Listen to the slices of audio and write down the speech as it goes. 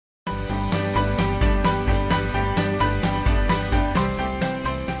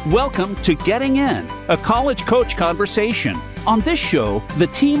Welcome to Getting In, a college coach conversation. On this show, the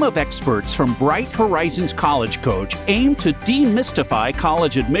team of experts from Bright Horizons College Coach aim to demystify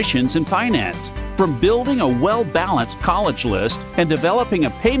college admissions and finance. From building a well-balanced college list and developing a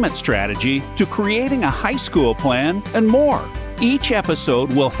payment strategy to creating a high school plan and more. Each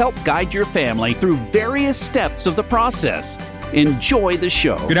episode will help guide your family through various steps of the process. Enjoy the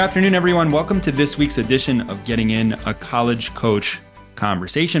show. Good afternoon, everyone. Welcome to this week's edition of Getting In, a college coach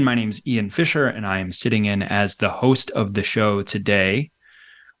conversation. My name is Ian Fisher, and I am sitting in as the host of the show today.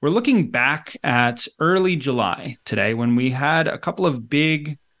 We're looking back at early July today when we had a couple of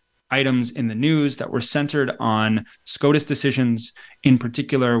big items in the news that were centered on SCOTUS decisions, in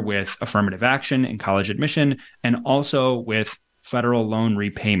particular with affirmative action in college admission and also with federal loan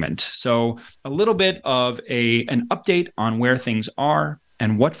repayment. So a little bit of an update on where things are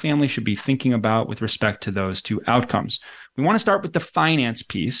and what families should be thinking about with respect to those two outcomes. We want to start with the finance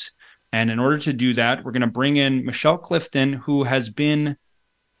piece. And in order to do that, we're going to bring in Michelle Clifton, who has been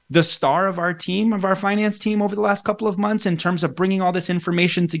the star of our team, of our finance team over the last couple of months in terms of bringing all this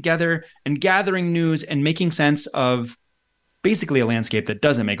information together and gathering news and making sense of basically a landscape that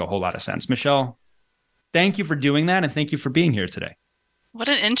doesn't make a whole lot of sense. Michelle, thank you for doing that. And thank you for being here today. What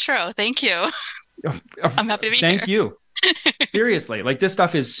an intro. Thank you. I'm happy to be here. Thank you. Seriously, like this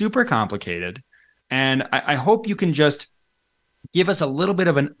stuff is super complicated. And I hope you can just give us a little bit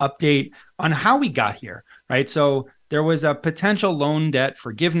of an update on how we got here, right? So there was a potential loan debt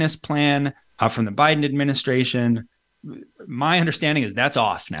forgiveness plan from the Biden administration. My understanding is that's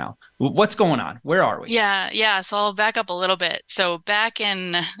off now. What's going on? Where are we? Yeah. So I'll back up a little bit. So back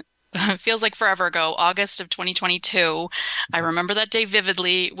in, it feels like forever ago, August of 2022, I remember that day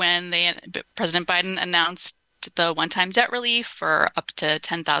vividly when President Biden announced the one-time debt relief for up to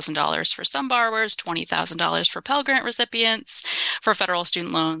 $10,000 for some borrowers, $20,000 for Pell Grant recipients, for federal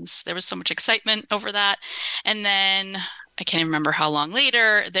student loans. There was so much excitement over that. And then I can't even remember how long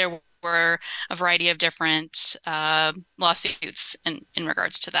later, there were a variety of different lawsuits in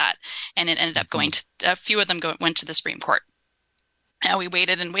regards to that. And it ended up a few of them went to the Supreme Court. And we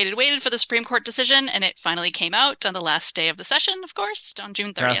waited for the Supreme Court decision, and it finally came out on the last day of the session, of course, on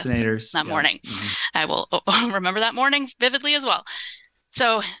June 30th. That morning. Mm-hmm. I will remember that morning vividly as well.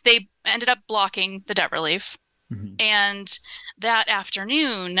 So they ended up blocking the debt relief. Mm-hmm. And that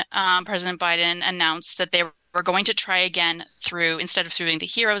afternoon, President Biden announced that they were going to try again instead of doing the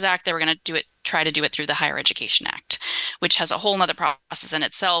HEROES Act, they were going to try to do it through the Higher Education Act, which has a whole nother process in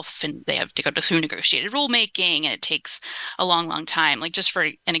itself. And they have to go through negotiated rulemaking, and it takes a long, long time. Like, just for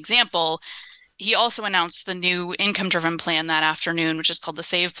an example, he also announced the new income-driven plan that afternoon, which is called the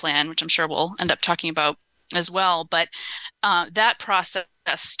SAVE plan, which I'm sure we'll end up talking about as well. But that process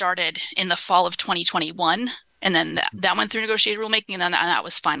started in the fall of 2021. And then that went through negotiated rulemaking, and then that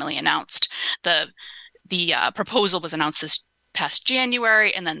was finally announced. The proposal was announced this past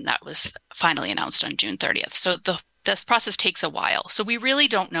January, and then that was finally announced on June 30th. So this process takes a while. So we really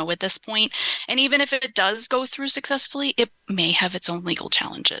don't know at this point. And even if it does go through successfully, it may have its own legal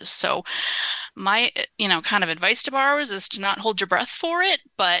challenges. So my, kind of advice to borrowers is to not hold your breath for it.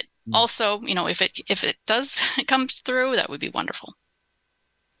 But also, if it does come through, that would be wonderful.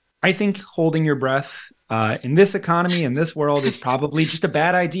 I think holding your breath in this economy, in this world, is probably just a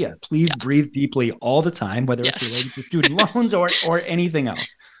bad idea. Please breathe deeply all the time, whether it's related to student loans or anything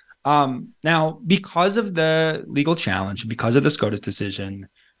else. Now, because of the legal challenge, because of the SCOTUS decision,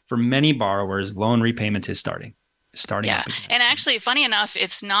 for many borrowers, loan repayment is starting. Yeah. And actually, funny enough,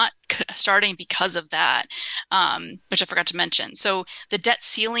 it's not starting because of that, which I forgot to mention. So the debt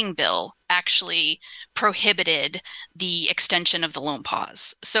ceiling bill actually prohibited the extension of the loan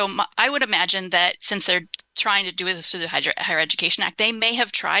pause. So I would imagine that since they're trying to do this through the Higher Education Act, they may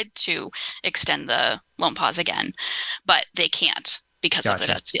have tried to extend the loan pause again, but they can't because of the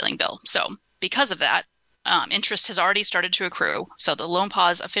debt ceiling bill. So because of that, interest has already started to accrue. So the loan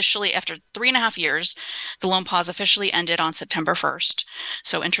pause officially, after 3.5 years, the loan pause officially ended on September 1st.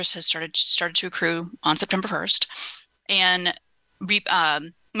 So interest has started to accrue on September 1st. And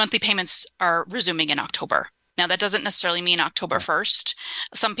monthly payments are resuming in October. Now, that doesn't necessarily mean October 1st.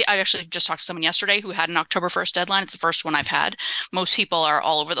 I actually just talked to someone yesterday who had an October 1st deadline. It's the first one I've had. Most people are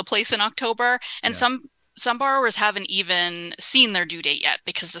all over the place in October. And some borrowers haven't even seen their due date yet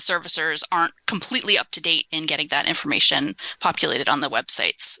because the servicers aren't completely up to date in getting that information populated on the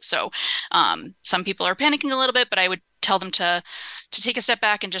websites. So some people are panicking a little bit, but I would tell them to take a step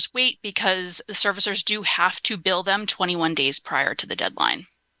back and just wait, because the servicers do have to bill them 21 days prior to the deadline.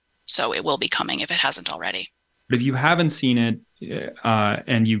 So it will be coming if it hasn't already. But if you haven't seen it,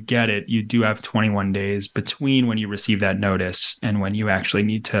 and you get it, you do have 21 days between when you receive that notice and when you actually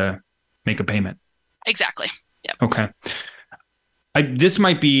need to make a payment. Exactly. Yep. Okay. This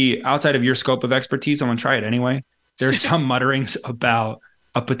might be outside of your scope of expertise. I'm going to try it anyway. There's some mutterings about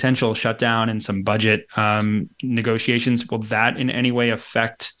a potential shutdown and some budget negotiations. Will that in any way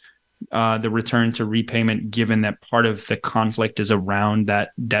affect the return to repayment, given that part of the conflict is around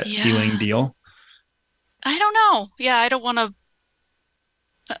that debt ceiling deal? I don't know. Yeah, I don't want to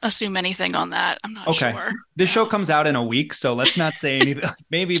assume anything on that. I'm not sure. This show comes out in a week, so let's not say anything.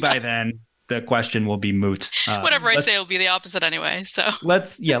 Maybe by then the question will be moot. Whatever I say will be the opposite anyway. So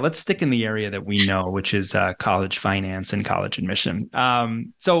let's stick in the area that we know, which is college finance and college admission.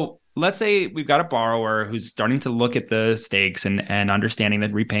 So let's say we've got a borrower who's starting to look at the stakes and understanding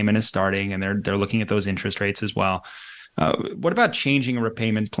that repayment is starting, and they're looking at those interest rates as well. What about changing a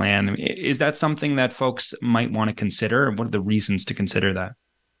repayment plan? Is that something that folks might want to consider? What are the reasons to consider that?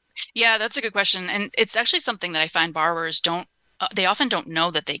 Yeah, that's a good question. And it's actually something that I find borrowers they often don't know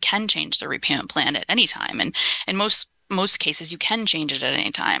that they can change their repayment plan at any time. And in most cases, you can change it at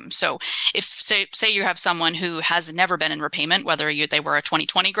any time. So if say you have someone who has never been in repayment, whether they were a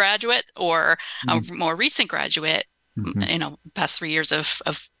 2020 graduate or a more recent graduate, past 3 years of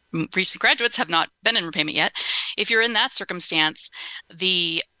recent graduates have not been in repayment yet. If you're in that circumstance,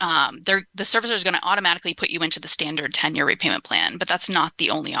 the servicer is going to automatically put you into the standard 10-year repayment plan, but that's not the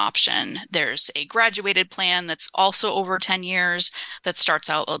only option. There's a graduated plan that's also over 10 years that starts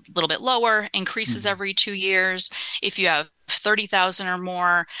out a little bit lower, increases every 2 years. If you have 30,000 or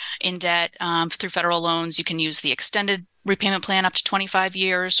more in debt through federal loans, you can use the extended repayment plan up to 25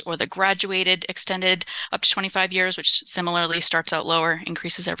 years or the graduated extended up to 25 years, which similarly starts out lower,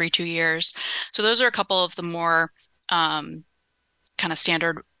 increases every 2 years. So those are a couple of the more kind of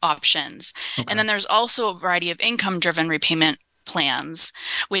standard options. Okay. And then there's also a variety of income-driven repayment plans,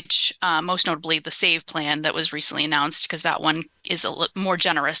 which most notably the SAVE plan that was recently announced, because that one is a little more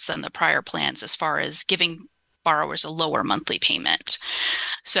generous than the prior plans as far as giving borrowers a lower monthly payment.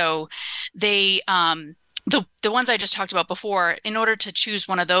 So they the ones I just talked about before, in order to choose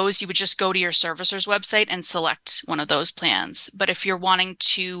one of those, you would just go to your servicer's website and select one of those plans. But if you're wanting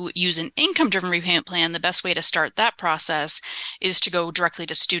to use an income-driven repayment plan, the best way to start that process is to go directly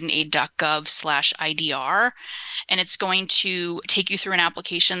to studentaid.gov/IDR, and it's going to take you through an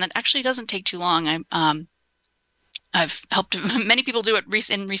application that actually doesn't take too long. I've helped many people do it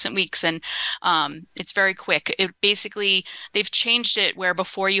in recent weeks, and it's very quick. They've changed it where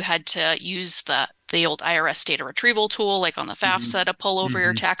before you had to use the old IRS data retrieval tool, like on the FAFSA, to pull over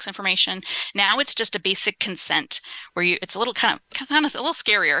your tax information. Now it's just a basic consent where it's a little kind of a little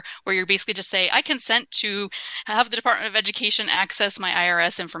scarier, where you basically just say, I consent to have the Department of Education access my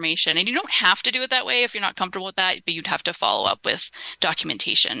IRS information. And you don't have to do it that way if you're not comfortable with that, but you'd have to follow up with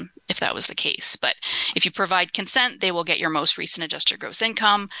documentation if that was the case. But if you provide consent, they will get your most recent adjusted gross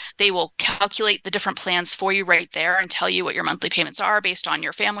income. They will calculate the different plans for you right there and tell you what your monthly payments are based on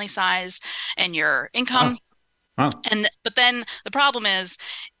your family size and your income. Wow. But then the problem is,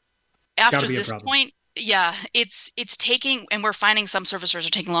 after this point, it's taking, and we're finding some servicers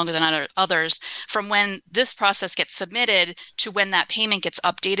are taking longer than others, from when this process gets submitted to when that payment gets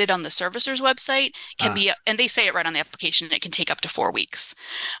updated on the servicer's website can be, and they say it right on the application, it can take up to 4 weeks.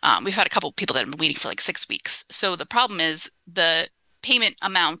 We've had a couple of people that have been waiting for like 6 weeks. So the problem is the payment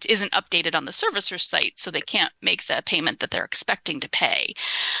amount isn't updated on the servicer's site, so they can't make the payment that they're expecting to pay.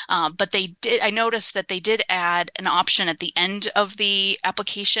 But I noticed that they did add an option at the end of the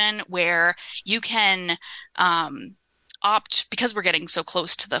application where you can opt, because we're getting so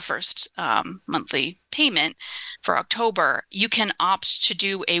close to the first monthly payment for October, you can opt to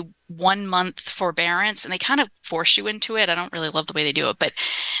do a 1 month forbearance, and they kind of force you into it. I don't really love the way they do it, but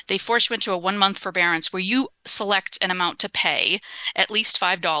they force you into a 1 month forbearance where you select an amount to pay, at least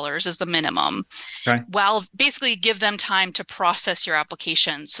 $5 is the minimum, while basically give them time to process your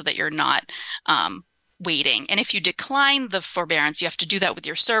application so that you're not waiting. And if you decline the forbearance, you have to do that with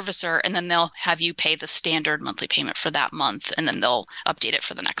your servicer, and then they'll have you pay the standard monthly payment for that month, and then they'll update it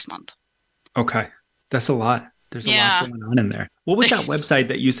for the next month. Okay. That's a lot. There's a lot going on in there. What was that website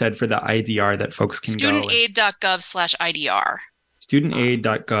that you said for the IDR that folks can go? Studentaid.gov/IDR.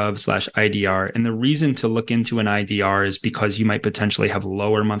 Studentaid.gov/IDR. And the reason to look into an IDR is because you might potentially have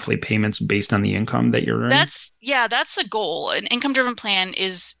lower monthly payments based on the income that you're earning? That's the goal. An income-driven plan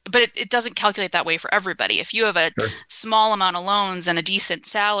but it doesn't calculate that way for everybody. If you have a small amount of loans and a decent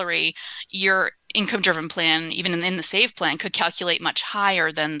salary, your income-driven plan, even in the SAVE plan, could calculate much higher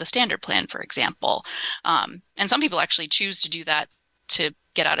than the standard plan, for example. And some people actually choose to do that to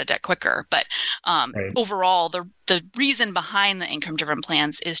get out of debt quicker. But Right. overall, the reason behind the income-driven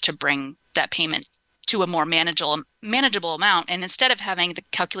plans is to bring that payment to a more manageable amount. And instead of having the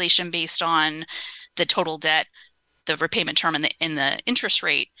calculation based on the total debt, the repayment term, and the interest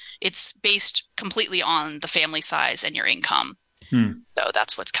rate, it's based completely on the family size and your income. So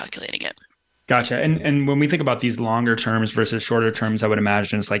that's what's calculating it. Gotcha. And when we think about these longer terms versus shorter terms, I would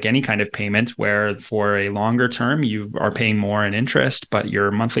imagine it's like any kind of payment where for a longer term, you are paying more in interest, but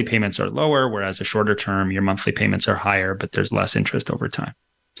your monthly payments are lower, whereas a shorter term, your monthly payments are higher, but there's less interest over time.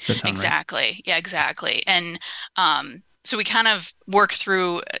 Does that sound Exactly. right? Yeah, exactly. And so we kind of work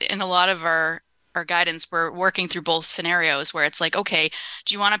through in a lot of our guidance, we're working through both scenarios where it's like, okay,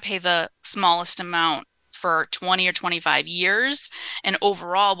 do you want to pay the smallest amount for 20 or 25 years? And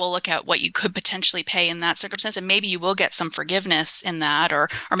overall, we'll look at what you could potentially pay in that circumstance. And maybe you will get some forgiveness in that, or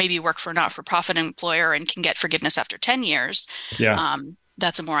maybe you work for a not-for-profit employer and can get forgiveness after 10 years. Yeah.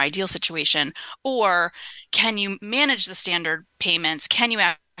 That's a more ideal situation. Or can you manage the standard payments? Can you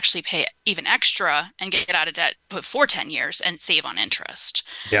actually pay even extra and get out of debt for 10 years and save on interest?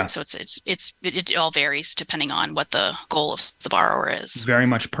 Yeah. So it all varies depending on what the goal of the borrower is. Very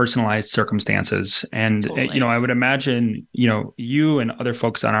much personalized circumstances. And, Totally. I would imagine, you and other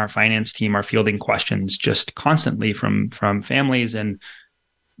folks on our finance team are fielding questions just constantly from families, and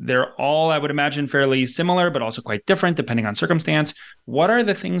they're all, I would imagine, fairly similar, but also quite different depending on circumstance. What are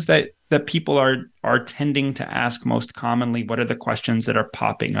the things that people are tending to ask most commonly? What are the questions that are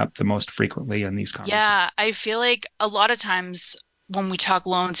popping up the most frequently in these conversations? Yeah, I feel like a lot of times when we talk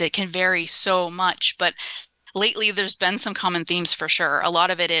loans, it can vary so much, but lately there's been some common themes for sure. A lot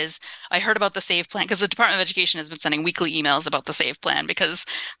of it is, I heard about the SAVE plan because the Department of Education has been sending weekly emails about the SAVE plan because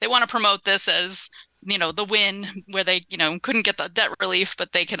they want to promote this as the win where they, couldn't get the debt relief,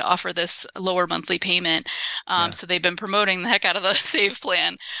 but they can offer this lower monthly payment. So they've been promoting the heck out of the SAVE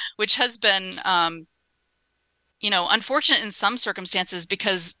plan, which has been, unfortunate in some circumstances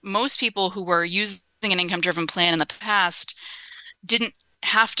because most people who were using an income-driven plan in the past didn't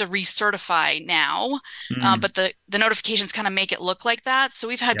have to recertify now, but the notifications kind of make it look like that. So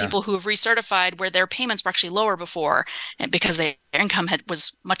we've had people who have recertified where their payments were actually lower before, and because their income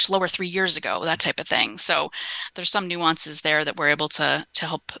was much lower 3 years ago, that type of thing. So there's some nuances there that we're able to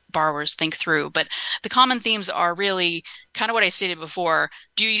help borrowers think through. But the common themes are really kind of what I stated before.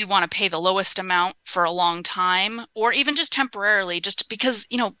 Do you want to pay the lowest amount for a long time, or even just temporarily, just because,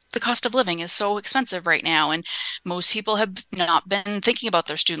 the cost of living is so expensive right now. And most people have not been thinking about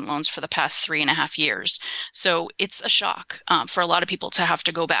their student loans for the past 3.5 years. So it's a shock for a lot of people to have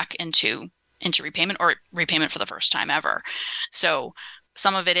to go back into repayment or repayment for the first time ever. So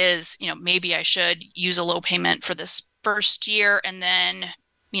some of it is, maybe I should use a low payment for this first year and then,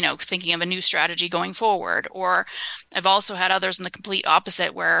 thinking of a new strategy going forward. Or I've also had others in the complete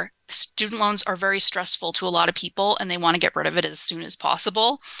opposite where student loans are very stressful to a lot of people and they want to get rid of it as soon as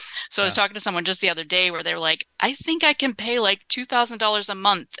possible. So I was talking to someone just the other day where they were like, I think I can pay like $2,000 a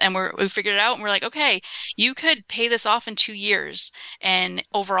month. And we figured it out and we're like, okay, you could pay this off in 2 years. And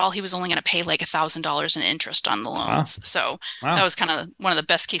overall, he was only going to pay like $1,000 in interest on the loans. Wow. So Wow. that was kind of one of the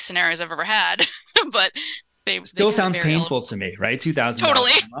best case scenarios I've ever had. But they Still sounds painful to me, right? $2,000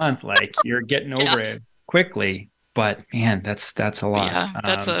 Totally. a month, like you're getting over it quickly, but man, that's a lot. Yeah,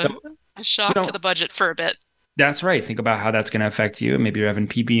 that's a shock to the budget for a bit. That's right. Think about how that's going to affect you. Maybe you're having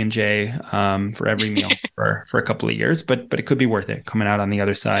PB&J for every meal for a couple of years, but it could be worth it coming out on the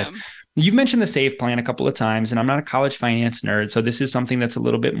other side. Yeah. You've mentioned the SAVE plan a couple of times, and I'm not a college finance nerd, so this is something that's a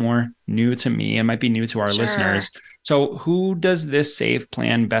little bit more new to me. It might be new to our listeners. So who does this SAVE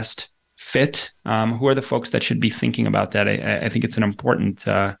plan best fit? Who are the folks that should be thinking about that? I think it's an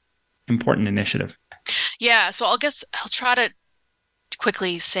important initiative. Yeah. So I'll try to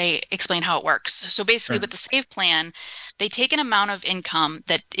quickly explain how it works. So basically with the SAVE plan, they take an amount of income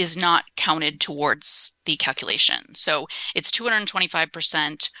that is not counted towards the calculation. So it's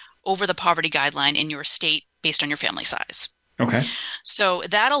 225% over the poverty guideline in your state based on your family size. Okay. So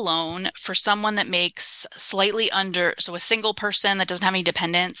that alone, for someone that makes slightly under, so a single person that doesn't have any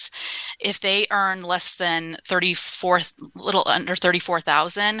dependents, if they earn less than little under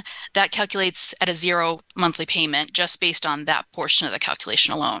 34,000, that calculates at a zero monthly payment just based on that portion of the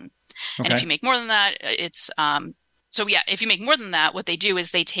calculation alone. Okay. And if you make more than that, it's if you make more than that, what they do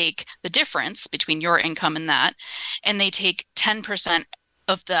is they take the difference between your income and that, and they take 10%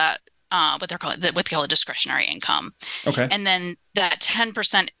 of the what they call a discretionary income. Okay. And then that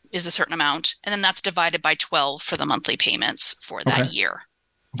 10% is a certain amount, and then that's divided by 12 for the monthly payments for that year.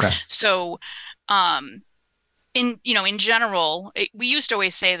 Okay. So, in general, we used to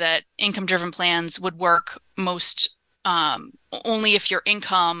always say that income-driven plans would work most only if your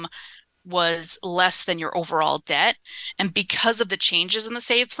income was less than your overall debt. And because of the changes in the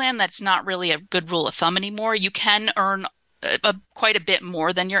SAVE plan, that's not really a good rule of thumb anymore. You can earn quite a bit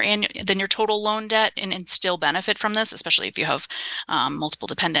more than your total loan debt and still benefit from this, especially if you have multiple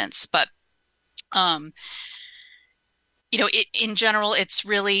dependents. But in general, it's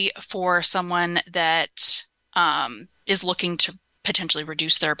really for someone that is looking to potentially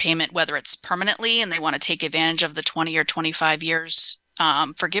reduce their payment, whether it's permanently and they want to take advantage of the 20 or 25 years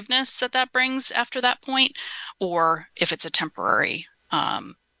forgiveness that brings after that point, or if it's a temporary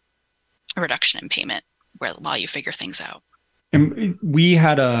reduction in payment while you figure things out. And we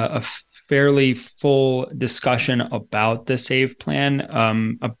had a fairly full discussion about the SAVE plan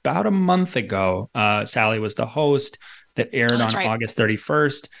about a month ago. Sally was the host that aired on right. August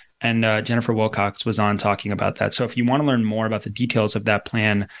 31st. And Jennifer Wilcox was on talking about that. So if you want to learn more about the details of that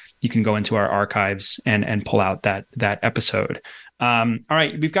plan, you can go into our archives and pull out that episode. All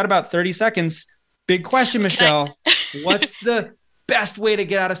right, we've got about 30 seconds. Big question, Michelle. What's the best way to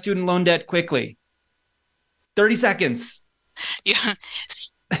get out of student loan debt quickly? 30 seconds. Yeah.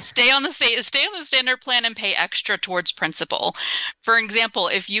 Stay on the standard plan and pay extra towards principal. For example,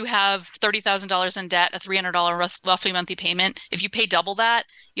 if you have $30,000 in debt, a $300 roughly monthly payment, if you pay double that,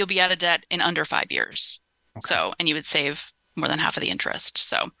 you'll be out of debt in under 5 years. Okay. And you would save more than half of the interest.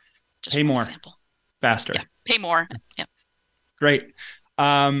 So just pay more, example. Faster. Yeah, pay more. Yeah. Great.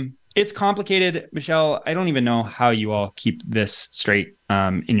 It's complicated, Michelle. I don't even know how you all keep this straight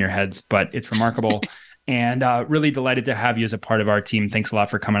in your heads, but it's remarkable. And really delighted to have you as a part of our team. Thanks a lot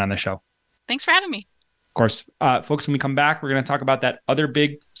for coming on the show. Thanks for having me. Of course, folks, when we come back, we're going to talk about that other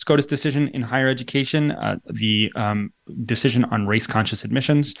big SCOTUS decision in higher education, the decision on race-conscious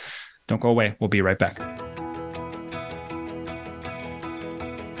admissions. Don't go away. We'll be right back.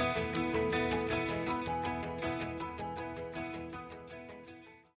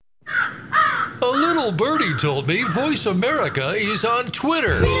 A little birdie told me Voice America is on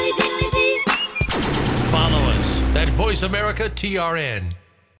Twitter. Follow us at Voice America TRN.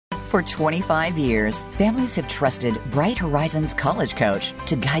 For 25 years, families have trusted Bright Horizons College Coach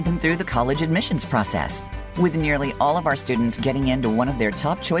to guide them through the college admissions process. With nearly all of our students getting into one of their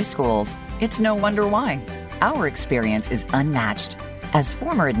top choice schools, it's no wonder why. Our experience is unmatched. As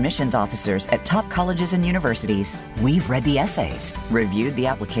former admissions officers at top colleges and universities, we've read the essays, reviewed the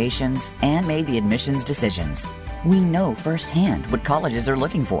applications, and made the admissions decisions. We know firsthand what colleges are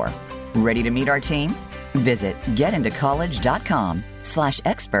looking for. Ready to meet our team? Visit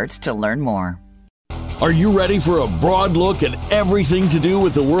getintocollege.com/experts to learn more. Are you ready for a broad look at everything to do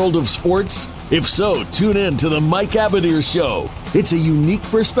with the world of sports? If so, tune in to the Mike Abadir Show. It's a unique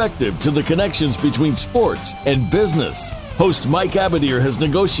perspective to the connections between sports and business. Host Mike Abadir has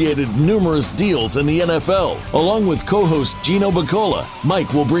negotiated numerous deals in the NFL. Along with co-host Gino Bacola,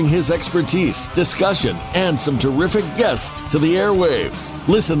 Mike will bring his expertise, discussion, and some terrific guests to the airwaves.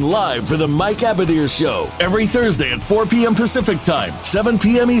 Listen live for the Mike Abadir Show every Thursday at 4 p.m. Pacific Time, 7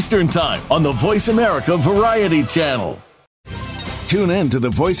 p.m. Eastern Time on the Voice America Variety Channel. Tune in to the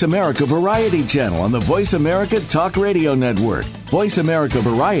Voice America Variety Channel on the Voice America Talk Radio Network. Voice America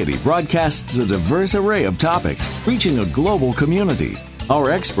Variety broadcasts a diverse array of topics, reaching a global community.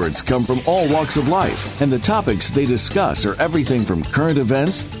 Our experts come from all walks of life, and the topics they discuss are everything from current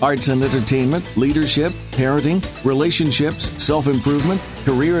events, arts and entertainment, leadership, parenting, relationships, self-improvement,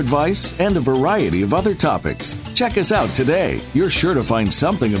 career advice, and a variety of other topics. Check us out today. You're sure to find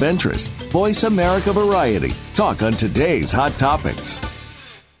something of interest. Voice America Variety. Talk on today's hot topics.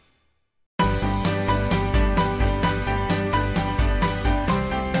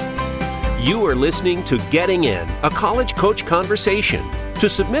 You are listening to Getting In, a college coach conversation. To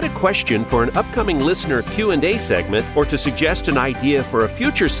submit a question for an upcoming listener Q&A segment or to suggest an idea for a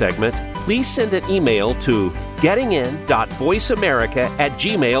future segment, please send an email to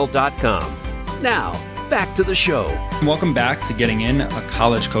gettingin.voiceamerica@gmail.com. Now, back to the show. Welcome back to Getting In, a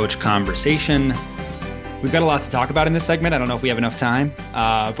college coach conversation. We've got a lot to talk about in this segment. I don't know if we have enough time,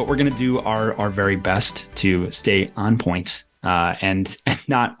 but we're going to do our very best to stay on point and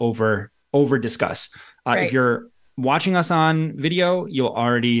not over discuss. Right. If you're watching us on video, you'll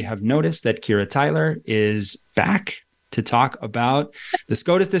already have noticed that Kyra Tyler is back to talk about the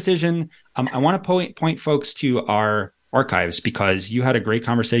SCOTUS decision. I want to point folks to our archives because you had a great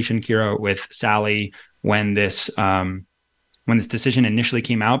conversation, Kyra, with Sally when this decision initially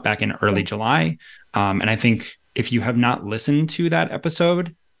came out back in early July. And I think if you have not listened to that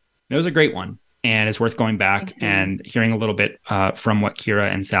episode, it was a great one. And it's worth going back and hearing a little bit from what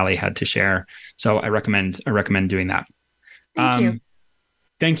Kyra and Sally had to share. So I recommend doing that. Thank you.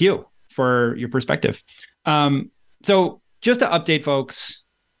 Thank you for your perspective. So just to update folks,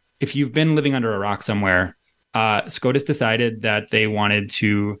 if you've been living under a rock somewhere, SCOTUS decided that they wanted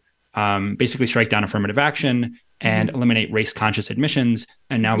to basically strike down affirmative action and eliminate race-conscious admissions.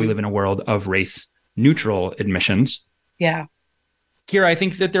 And now we live in a world of race-neutral admissions. Yeah. Kyra, I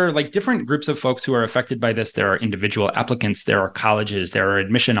think that there are like different groups of folks who are affected by this. There are individual applicants, there are colleges, there are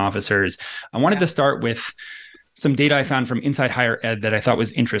admission officers. I wanted to start with some data I found from Inside Higher Ed that I thought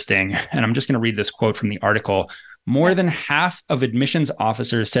was interesting. And I'm just going to read this quote from the article. More than half of admissions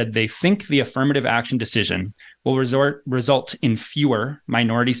officers said they think the affirmative action decision will result in fewer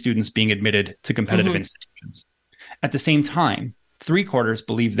minority students being admitted to competitive institutions. At the same time, 3/4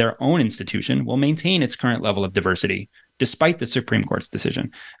 believe their own institution will maintain its current level of diversity, despite the Supreme Court's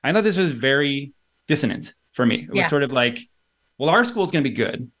decision. I thought this was very dissonant for me. It was sort of like, well, our school is going to be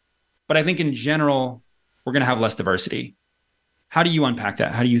good, but I think in general, we're going to have less diversity. How do you unpack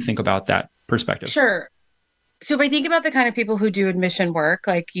that? How do you think about that perspective? Sure. So if I think about the kind of people who do admission work,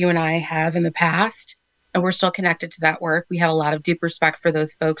 like you and I have in the past, and we're still connected to that work, we have a lot of deep respect for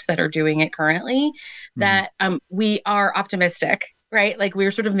those folks that are doing it currently, that we are optimistic, right? Like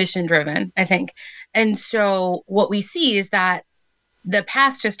we're sort of mission driven, I think. And so what we see is that the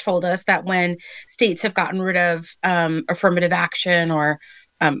past has told us that when states have gotten rid of affirmative action, or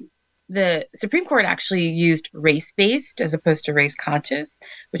the Supreme Court actually used race-based as opposed to race-conscious,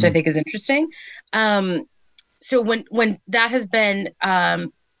 which I think is interesting. So when that has been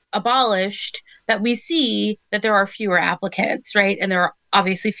abolished, that we see that there are fewer applicants, right? And there are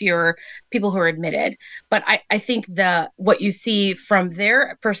obviously fewer people who are admitted. But I think what you see from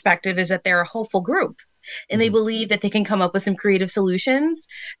their perspective is that they're a hopeful group, and they believe that they can come up with some creative solutions,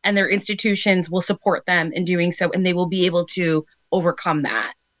 and their institutions will support them in doing so, and they will be able to overcome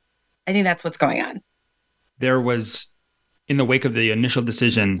that. I think that's what's going on. There was, in the wake of the initial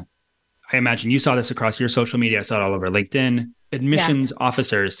decision, I imagine you saw this across your social media. I saw it all over LinkedIn. Admissions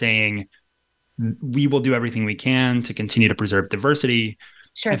officers saying, we will do everything we can to continue to preserve diversity.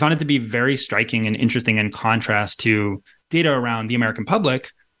 Sure. I found it to be very striking and interesting in contrast to data around the American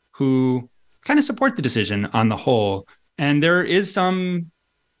public who kind of support the decision on the whole. And there is some,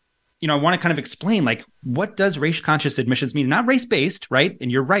 I want to kind of explain, like, what does race-conscious admissions mean? Not race-based, right?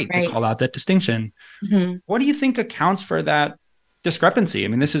 And you're right to call out that distinction. What do you think accounts for that discrepancy? I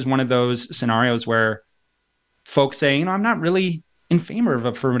mean, this is one of those scenarios where folks say, I'm not really in favor of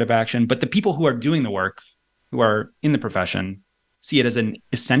affirmative action, but the people who are doing the work, who are in the profession, see it as an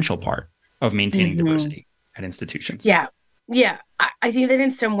essential part of maintaining diversity at institutions. Yeah. I think that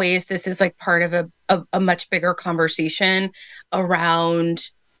in some ways, this is like part of a much bigger conversation around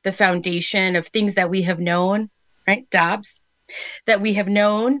the foundation of things that we have known, right? Dobbs, that we have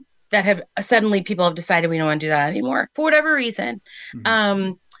known, that have suddenly people have decided we don't want to do that anymore for whatever reason.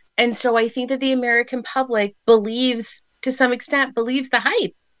 And so I think that the American public believes, to some extent, believes the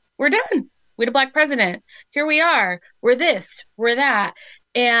hype. We're done. We had a Black president. Here we are. We're this, we're that.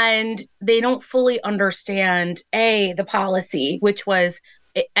 And they don't fully understand, the policy, which was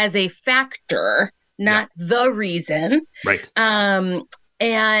as a factor, not the reason. Right.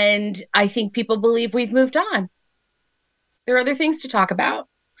 And I think people believe we've moved on. There are other things to talk about.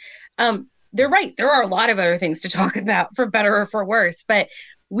 They're right. There are a lot of other things to talk about, for better or for worse, but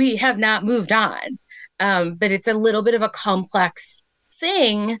we have not moved on. But it's a little bit of a complex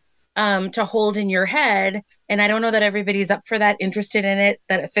thing to hold in your head. And I don't know that everybody's up for that, interested in it,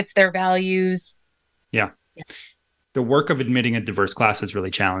 that it fits their values. Yeah. The work of admitting a diverse class is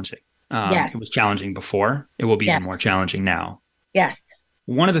really challenging. It was challenging before. It will be even more challenging now. Yes.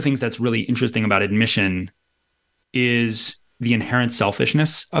 One of the things that's really interesting about admission is the inherent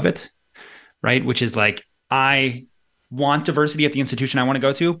selfishness of it, right? Which is like, I want diversity at the institution I want to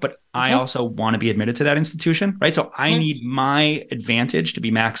go to, but I also want to be admitted to that institution, right? So I need my advantage to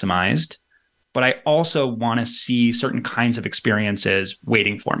be maximized, but I also want to see certain kinds of experiences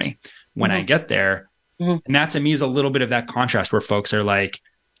waiting for me when I get there. And that to me is a little bit of that contrast where folks are like,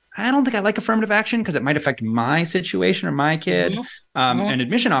 I don't think I like affirmative action because it might affect my situation or my kid. And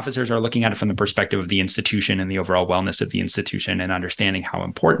admission officers are looking at it from the perspective of the institution and the overall wellness of the institution and understanding how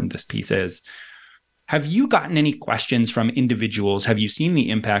important this piece is. Have you gotten any questions from individuals? Have you seen the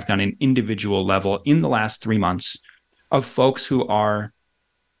impact on an individual level in the last 3 months of folks who are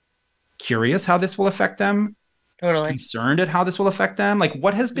curious how this will affect them? Totally. Concerned at how this will affect them? Like,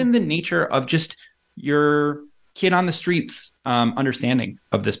 what has been the nature of just your kid on the streets understanding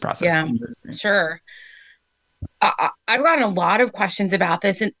of this process? Yeah, sure. I've gotten a lot of questions about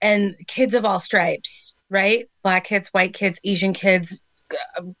this, and kids of all stripes, right? Black kids, white kids, Asian kids,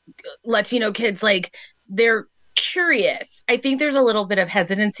 Latino kids, like, they're curious. I think there's a little bit of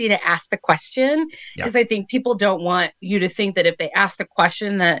hesitancy to ask the question because I think people don't want you to think that if they ask the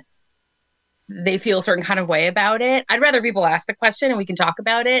question that they feel a certain kind of way about it. I'd rather people ask the question and we can talk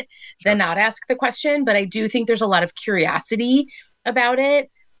about it than not ask the question. But I do think there's a lot of curiosity about it.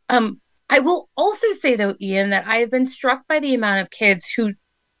 I will also say, though, Ian, that I have been struck by the amount of kids who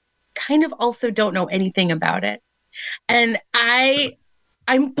kind of also don't know anything about it. And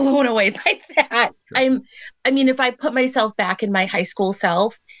I'm blown away by that. I mean, if I put myself back in my high school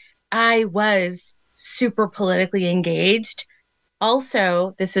self, I was super politically engaged.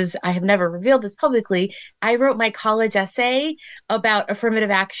 Also, I have never revealed this publicly. I wrote my college essay about affirmative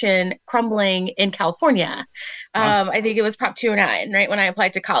action crumbling in California. Wow. I think it was Prop 209, right, when I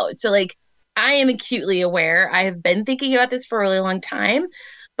applied to college. So like, I am acutely aware. I have been thinking about this for a really long time.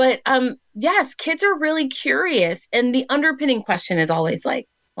 But yes, kids are really curious. And the underpinning question is always like,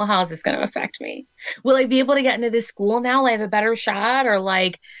 well, how is this going to affect me? Will I be able to get into this school now? Will I have a better shot? Or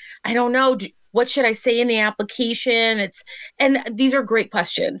like, I don't know. What should I say in the application? And these are great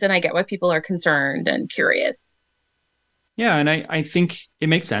questions. And I get why people are concerned and curious. Yeah. And I think it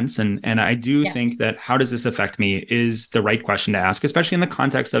makes sense. And I do think that how does this affect me is the right question to ask, especially in the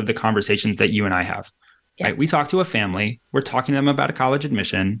context of the conversations that you and I have. Yes. Right? We talk to a family. We're talking to them about a college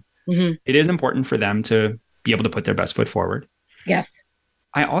admission. Mm-hmm. It is important for them to be able to put their best foot forward. Yes.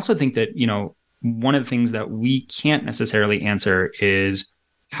 I also think that, one of the things that we can't necessarily answer is,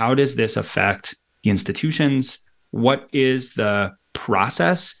 how does this affect the institutions? What is the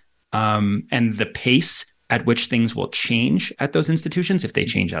process and the pace at which things will change at those institutions, if they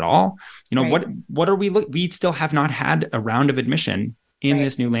change at all? Right. What are we still have not had a round of admission in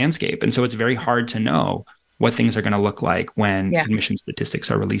this new landscape. And so it's very hard to know what things are going to look like when admission statistics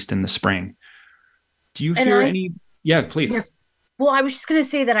are released in the spring. Do you hear any? Yeah, please. Yeah. Well, I was just going to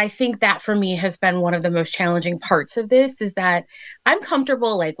say that I think that for me has been one of the most challenging parts of this is that I'm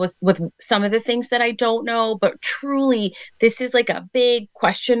comfortable like with some of the things that I don't know, but truly this is like a big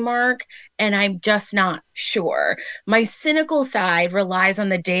question mark and I'm just not sure. My cynical side relies on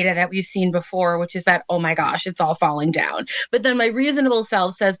the data that we've seen before, which is that, oh my gosh, it's all falling down. But then my reasonable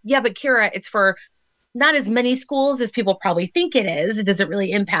self says, yeah, but Kyra, it's for not as many schools as people probably think it is. It doesn't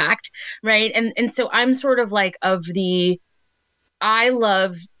really impact, right? And so I'm sort of like I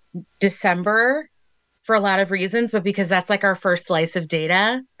love December for a lot of reasons, but because that's like our first slice of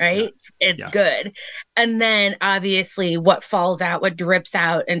data, right? Yeah. It's good. And then obviously what falls out, what drips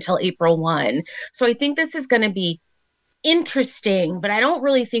out until April 1. So I think this is going to be interesting, but I don't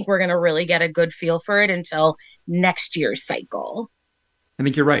really think we're going to really get a good feel for it until next year's cycle. I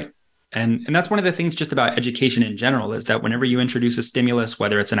think you're right. And that's one of the things just about education in general is that whenever you introduce a stimulus,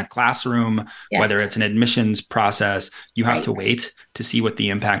 whether it's in a classroom, whether it's an admissions process, you have to wait to see what the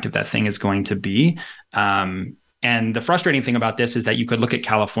impact of that thing is going to be. And the frustrating thing about this is that you could look at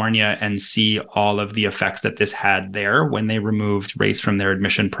California and see all of the effects that this had there when they removed race from their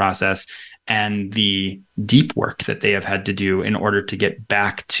admission process and the deep work that they have had to do in order to get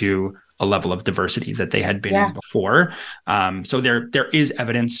back to a level of diversity that they had been in before. So there is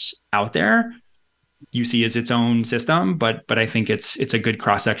evidence out there. UC is its own system, but I think it's a good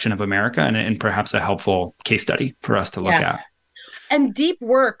cross-section of America and perhaps a helpful case study for us to look at. And deep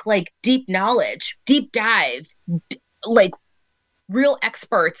work, like deep knowledge, deep dive, like real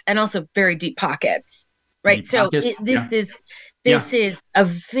experts and also very deep pockets, right? This is a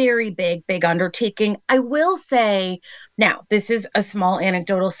very big undertaking. I will say, now, this is a small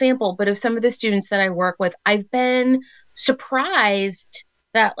anecdotal sample, but of some of the students that I work with, I've been surprised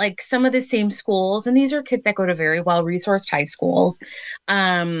that like some of the same schools, and these are kids that go to very well-resourced high schools,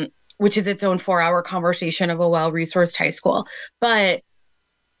 which is its own 4-hour conversation of a well-resourced high school, but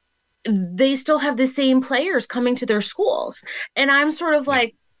they still have the same players coming to their schools. And I'm sort of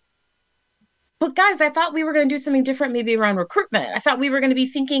like, but guys, I thought we were going to do something different, maybe around recruitment. I thought we were going to be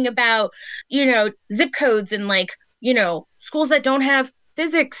thinking about, zip codes and like, schools that don't have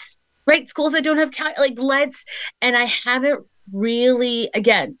physics, right? Schools that don't have and I haven't really,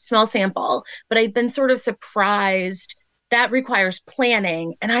 again, small sample, but I've been sort of surprised that requires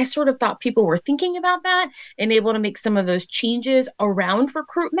planning. And I sort of thought people were thinking about that and able to make some of those changes around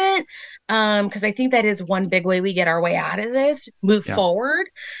recruitment. Because I think that is one big way we get our way out of this, move forward.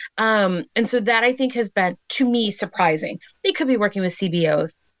 And so that I think has been, to me, surprising. They could be working with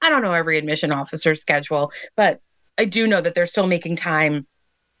CBOs. I don't know every admission officer's schedule, but I do know that they're still making time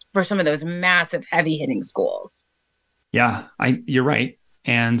for some of those massive heavy hitting schools. Yeah, you're right.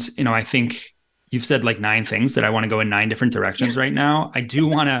 And, I think you've said like 9 things that I want to go in 9 different directions right now. I do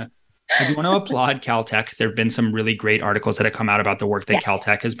want to I do want to applaud Caltech. There have been some really great articles that have come out about the work that Yes.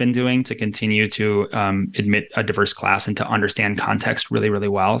 Caltech has been doing to continue to admit a diverse class and to understand context really, really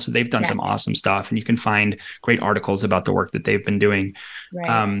well. So they've done some awesome stuff, and you can find great articles about the work that they've been doing.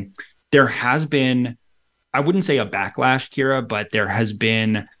 Right. There has been, I wouldn't say a backlash, Kyra, but there has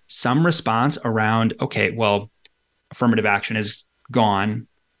been some response around, okay, well, affirmative action is gone.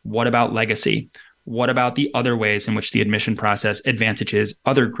 What about legacy? What about the other ways in which the admission process advantages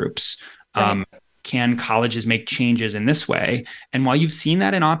other groups? Right. Can colleges make changes in this way? And while you've seen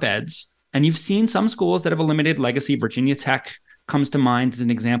that in op-eds, and you've seen some schools that have eliminated legacy, Virginia Tech comes to mind as an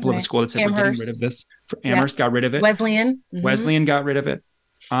example of a school that said, we're getting rid of this. Amherst got rid of it. Wesleyan. Wesleyan got rid of it.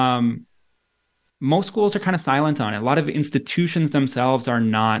 Most schools are kind of silent on it. A lot of institutions themselves are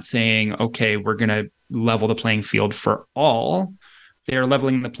not saying, okay, we're going to level the playing field for all. They're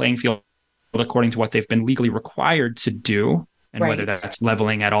leveling the playing field according to what they've been legally required to do. And whether that's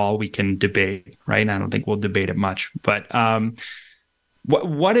leveling at all, we can debate, right? And I don't think we'll debate it much. But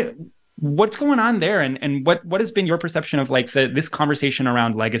what's going on there? And what has been your perception of like this conversation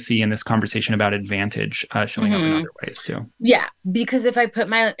around legacy and this conversation about advantage showing up in other ways too? Yeah, because if I put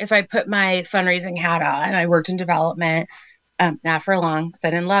my fundraising hat on, I worked in development, not for long because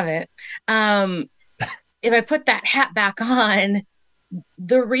I didn't love it. If I put that hat back on,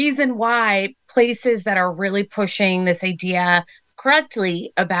 the reason why places that are really pushing this idea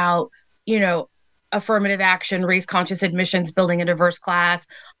correctly about, affirmative action, race conscious admissions, building a diverse class,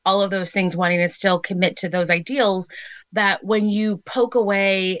 all of those things, wanting to still commit to those ideals, that when you poke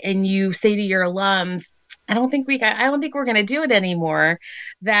away and you say to your alums, I don't think we're going to do it anymore,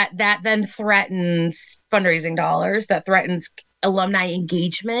 that then threatens fundraising dollars, that threatens alumni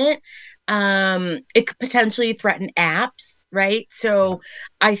engagement. It could potentially threaten apps, right? So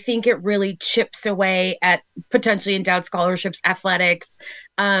I think it really chips away at potentially endowed scholarships, athletics,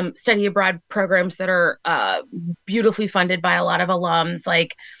 study abroad programs that are beautifully funded by a lot of alums.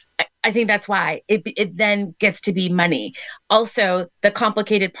 Like, I think that's why it then gets to be money. Also, the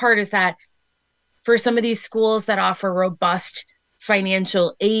complicated part is that for some of these schools that offer robust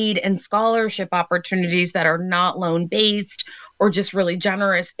financial aid and scholarship opportunities that are not loan-based or just really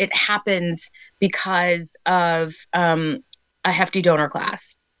generous, it happens because of a hefty donor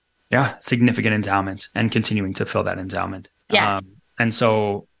class. Yeah, significant endowment and continuing to fill that endowment. Yes. And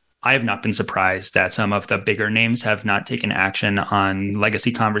so I have not been surprised that some of the bigger names have not taken action on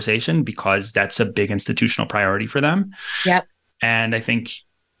legacy conversation because that's a big institutional priority for them. Yep. And I think,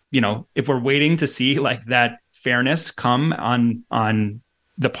 if we're waiting to see like that fairness come on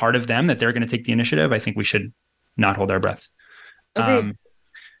the part of them that they're going to take the initiative, I think we should not hold our breaths. Okay.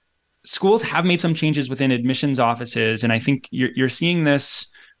 Schools have made some changes within admissions offices, and I think you're seeing this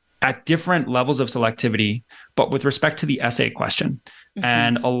at different levels of selectivity, but with respect to the essay question. Mm-hmm.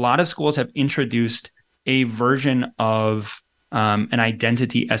 And a lot of schools have introduced a version of an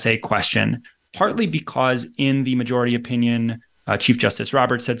identity essay question, partly because in the majority opinion, Chief Justice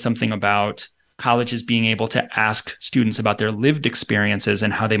Roberts said something about colleges being able to ask students about their lived experiences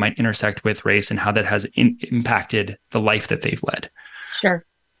and how they might intersect with race and how that has impacted the life that they've led. Sure.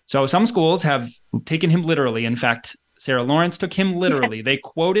 So some schools have taken him literally. In fact, Sarah Lawrence took him literally. Yes. They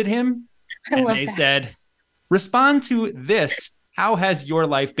quoted him and they said, respond to this. How has your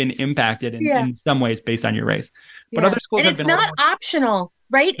life been impacted in some ways based on your race? But other schools have been... And it's not optional,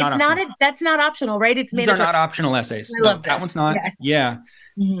 right? That's not optional, right? It's mandatory. These are not optional essays. I love this. That one's not. Yes. Yeah.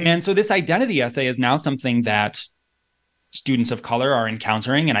 Mm-hmm. And so this identity essay is now something that students of color are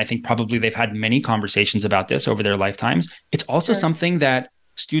encountering. And I think probably they've had many conversations about this over their lifetimes. It's also something that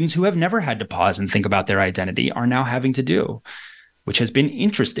students who have never had to pause and think about their identity are now having to do, which has been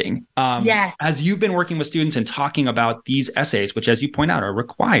interesting. Yes. As you've been working with students and talking about these essays, which, as you point out, are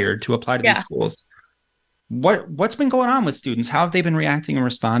required to apply to these schools, what's been going on with students? How have they been reacting and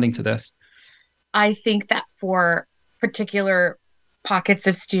responding to this? I think that for particular pockets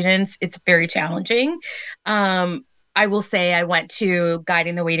of students, it's very challenging. I will say I went to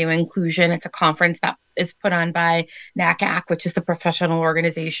Guiding the Way to Inclusion. It's a conference that is put on by NACAC, which is the professional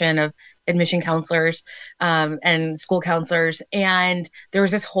organization of admission counselors and school counselors. And there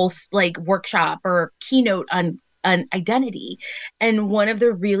was this whole workshop or keynote on identity. And one of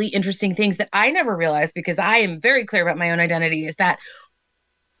the really interesting things that I never realized, because I am very clear about my own identity, is that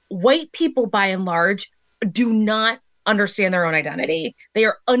white people, by and large, do not understand their own identity. They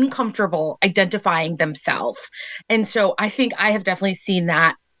are uncomfortable identifying themselves. And so I think I have definitely seen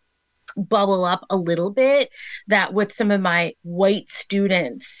that bubble up a little bit, that with some of my white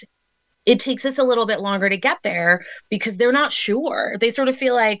students, it takes us a little bit longer to get there because they're not sure. They sort of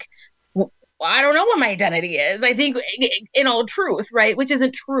feel like, I don't know what my identity is. I think in all truth, right? Which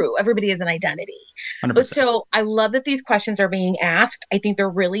isn't true. Everybody has an identity. 100%. But so I love that these questions are being asked. I think they're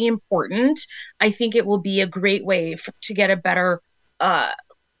really important. I think it will be a great way to get a better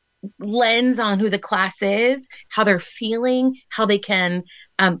lens on who the class is, how they're feeling, how they can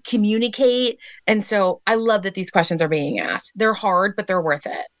communicate. And so I love that these questions are being asked. They're hard, but they're worth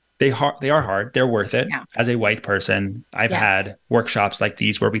it. They are hard. They're worth it. Yeah. As a white person, I've had workshops like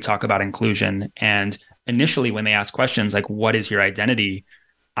these where we talk about inclusion. And initially when they ask questions like, what is your identity?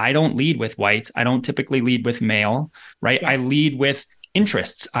 I don't lead with white. I don't typically lead with male, right? Yes. I lead with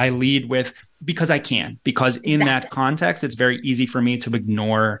interests. I lead with, because I can, because in that context, it's very easy for me to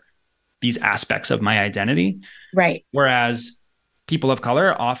ignore these aspects of my identity. Right. Whereas people of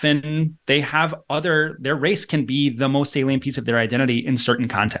color, often they have their race can be the most salient piece of their identity in certain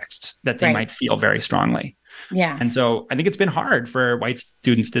contexts that they might feel very strongly. Yeah. And so I think it's been hard for white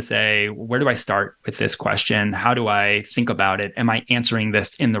students to say, where do I start with this question? How do I think about it? Am I answering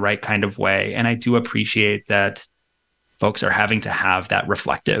this in the right kind of way? And I do appreciate that folks are having to have that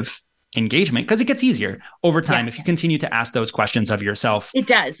reflective engagement because it gets easier over time. If you continue to ask those questions of yourself, it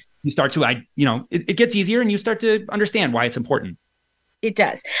does. You start to, it gets easier and you start to understand why it's important. It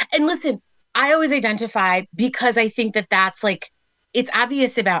does. And listen, I always identify because I think that that's like, it's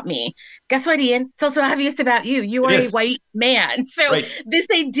obvious about me. Guess what, Ian? It's also obvious about you. You are a white man. So this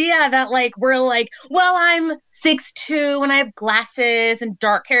idea that like, we're like, well, I'm 6'2" and I have glasses and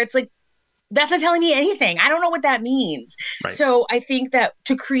dark hair. It's like, that's not telling me anything. I don't know what that means. Right. So I think that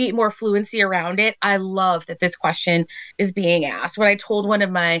to create more fluency around it, I love that this question is being asked. When I told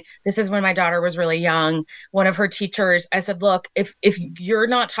this is when my daughter was really young, one of her teachers, I said, look, if you're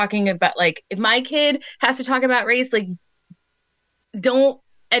not talking about, like, if my kid has to talk about race, like, don't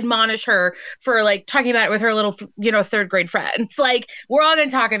admonish her for like talking about it with her little, third grade friends. Like, we're all going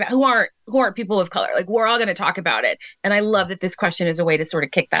to talk about who aren't people of color. Like, we're all going to talk about it. And I love that this question is a way to sort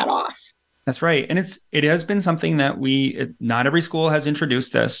of kick that off. That's right. And it has been something that not every school has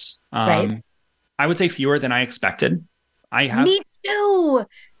introduced this. I would say fewer than I expected. Me too.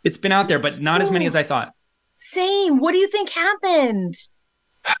 It's been out there, but not as many as I thought. Same. What do you think happened?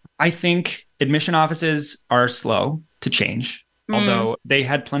 I think admission offices are slow to change, although they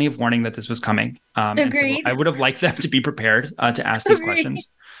had plenty of warning that this was coming. Agreed. So I would have liked them to be prepared to ask these questions.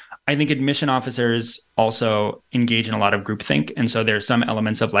 I think admission officers also engage in a lot of groupthink. And so there's some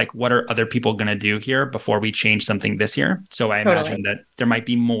elements of like, what are other people going to do here before we change something this year? So I imagine that there might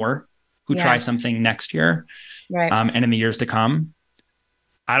be more who try something next year and in the years to come.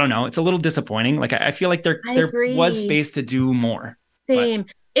 I don't know. It's a little disappointing. Like, I feel like there was space to do more. Same.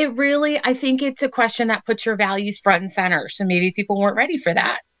 I think it's a question that puts your values front and center. So maybe people weren't ready for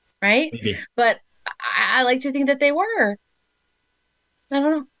that. Right. Maybe. But I like to think that they were. I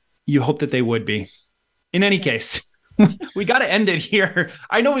don't know. You hope that they would be. In any case, we got to end it here.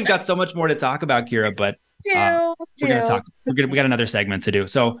 I know we've got so much more to talk about, Kyra, but we're going to talk. We got another segment to do.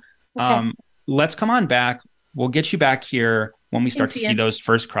 So let's come on back. We'll get you back here when we start to see those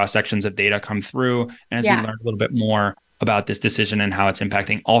first cross sections of data come through. And as we learn a little bit more about this decision and how it's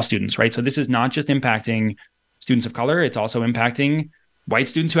impacting all students, right? So this is not just impacting students of color. It's also impacting white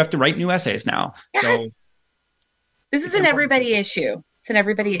students who have to write new essays now. Yes. So this is an everybody issue. It's an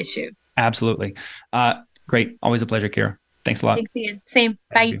everybody issue. Absolutely. Great. Always a pleasure, Kyra. Thanks a lot. Thanks, Ian. Same.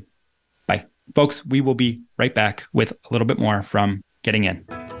 Bye. Bye. Folks, we will be right back with a little bit more from Getting In.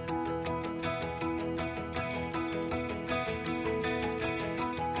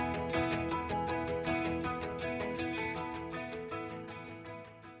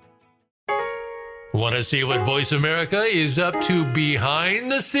 Want to see what Voice America is up to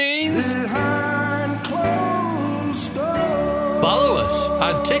behind the scenes? Follow us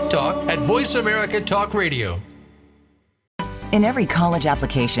on TikTok at Voice America Talk Radio. In every college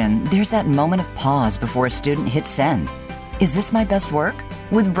application, there's that moment of pause before a student hits send. Is this my best work?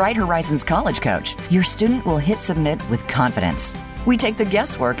 With Bright Horizons College Coach, your student will hit submit with confidence. We take the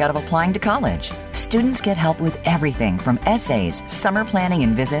guesswork out of applying to college. Students get help with everything from essays, summer planning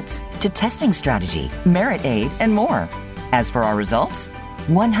and visits, to testing strategy, merit aid, and more. As for our results,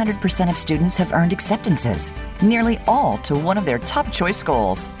 100% of students have earned acceptances, nearly all to one of their top choice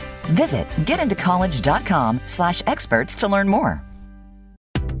schools. Visit getintocollege.com/experts to learn more.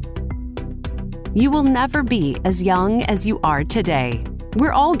 You will never be as young as you are today.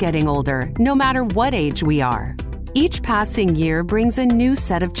 We're all getting older, no matter what age we are. Each passing year brings a new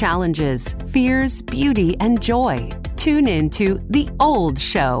set of challenges, fears, beauty, and joy. Tune in to The Old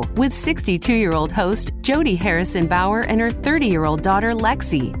Show with 62-year-old host Jody Harrison Bauer and her 30-year-old daughter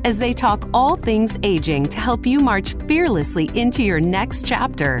Lexi as they talk all things aging to help you march fearlessly into your next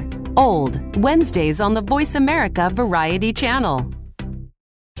chapter. Old, Wednesdays on the Voice America Variety Channel.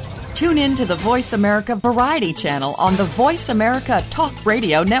 Tune in to the Voice America Variety channel on the Voice America Talk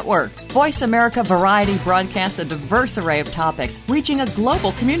Radio Network. Voice America Variety broadcasts a diverse array of topics, reaching a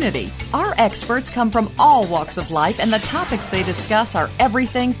global community. Our experts come from all walks of life, and the topics they discuss are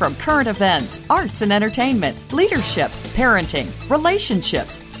everything from current events, arts and entertainment, leadership, parenting,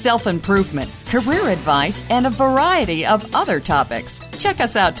 relationships, self-improvement, career advice, and a variety of other topics. Check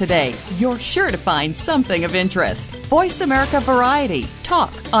us out today. You're sure to find something of interest. Voice America Variety.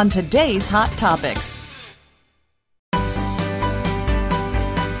 Talk on today's hot topics.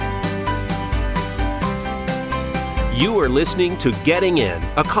 You are listening to Getting In,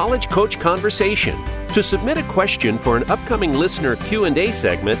 a college coach conversation. To submit a question for an upcoming listener Q&A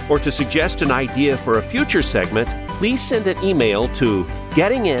segment or to suggest an idea for a future segment, please send an email to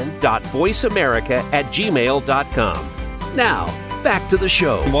gettingin.voiceamerica@gmail.com. Now, back to the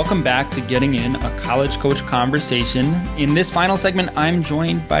show. Welcome back to Getting In, a college coach conversation. In this final segment, I'm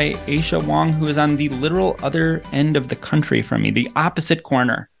joined by Aysha Wong, who is on the literal other end of the country from me, the opposite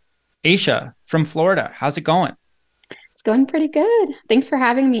corner. Aysha, from Florida, how's it going? It's going pretty good. Thanks for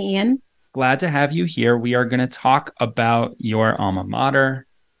having me, Ian. Glad to have you here. We are going to talk about your alma mater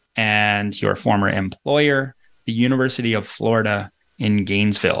and your former employer, the University of Florida in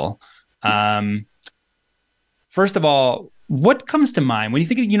Gainesville. First of all, what comes to mind when you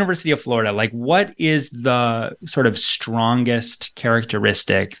think of the University of Florida? Like, what is the sort of strongest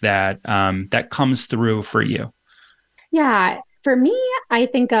characteristic that that comes through for you? Yeah, for me, I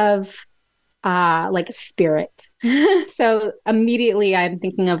think of like spirit. So immediately I'm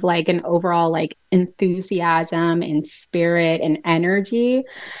thinking of like an overall like enthusiasm and spirit and energy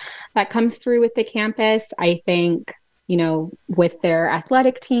that comes through with the campus. I think, you know, with their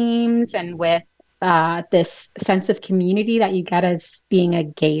athletic teams and with this sense of community that you get as being a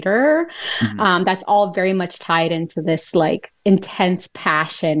Gator, that's all very much tied into this like intense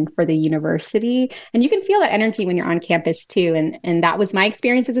passion for the university. And you can feel that energy when you're on campus too. And that was my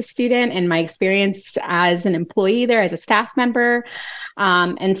experience as a student and my experience as an employee there, as a staff member,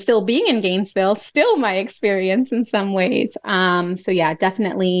 and still being in Gainesville, still my experience in some ways. So yeah,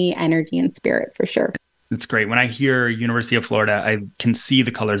 definitely energy and spirit for sure. It's great. When I hear University of Florida, I can see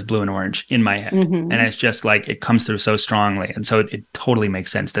the colors blue and orange in my head. And it's just like, it comes through so strongly. And so it totally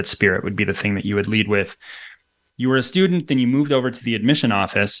makes sense that spirit would be the thing that you would lead with. You were a student, then you moved over to the admission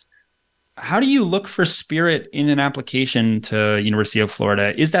office. How do you look for spirit in an application to University of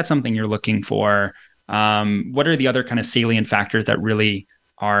Florida? Is that something you're looking for? What are the other kind of salient factors that really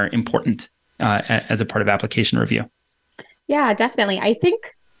are important as a part of application review? Yeah, definitely. I think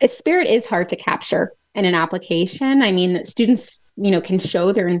spirit is hard to capture in an application. I mean, students, you know, can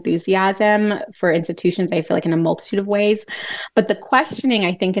show their enthusiasm for institutions, I feel like, in a multitude of ways. But the questioning,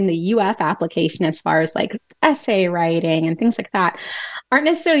 I think, in the UF application, as far as like essay writing and things like that, aren't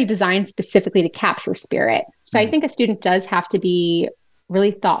necessarily designed specifically to capture spirit. So I think a student does have to be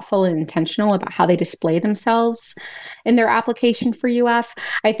really thoughtful and intentional about how they display themselves in their application for UF.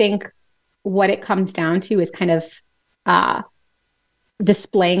 I think what it comes down to is kind of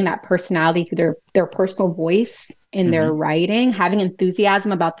displaying that personality through their personal voice in their writing, having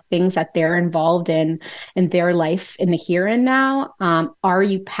enthusiasm about the things that they're involved in their life in the here and now. Are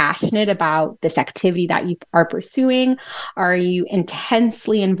you passionate about this activity that you are pursuing? Are you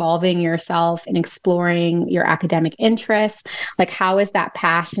intensely involving yourself in exploring your academic interests? Like, how is that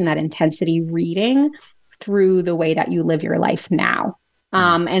passion, that intensity reading through the way that you live your life now?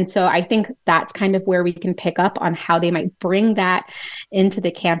 And so I think that's kind of where we can pick up on how they might bring that into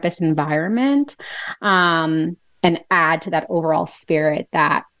the campus environment, and add to that overall spirit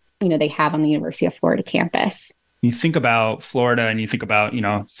that, you know, they have on the University of Florida campus. You think about Florida and you think about, you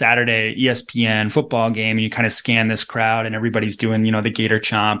know, Saturday ESPN football game, and you kind of scan this crowd and everybody's doing, you know, the Gator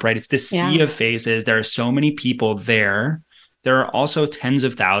chomp, right? It's this sea of faces. There are so many people there. There are also tens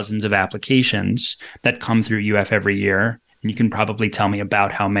of thousands of applications that come through UF every year. And you can probably tell me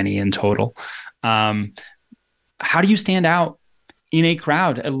about how many in total. How do you stand out in a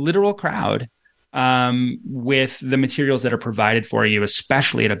crowd, a literal crowd, with the materials that are provided for you,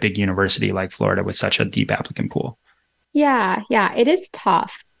 especially at a big university like Florida with such a deep applicant pool? Yeah, it is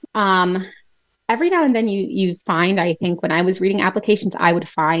tough. Every now and then you find, I think when I was reading applications, I would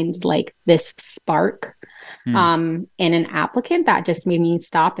find like this spark in an applicant that just made me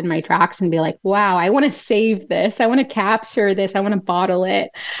stop in my tracks and be like, wow, I want to save this. I want to capture this. I want to bottle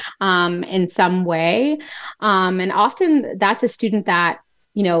it in some way. And often that's a student that,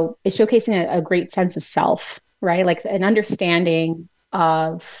 you know, is showcasing a great sense of self, right? Like an understanding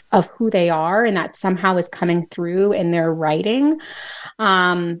of who they are, and that somehow is coming through in their writing.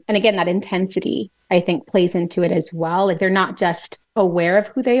 And again, that intensity, I think, plays into it as well. Like they're not just aware of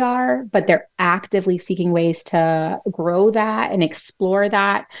who they are, but they're actively seeking ways to grow that and explore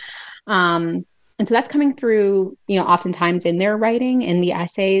that. And so that's coming through, oftentimes in their writing, in the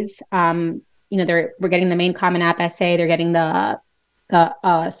essays. We're getting the main Common App essay. They're getting the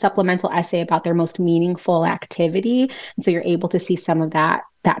supplemental essay about their most meaningful activity. And so you're able to see some of that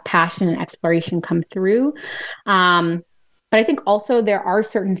passion and exploration come through. But I think also there are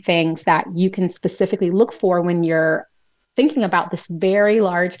certain things that you can specifically look for when you're thinking about this very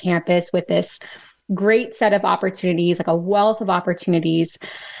large campus with this great set of opportunities, like a wealth of opportunities.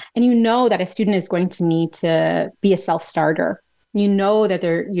 And you know that a student is going to need to be a self-starter. You know that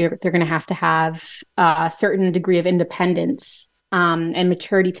they're going to have a certain degree of independence and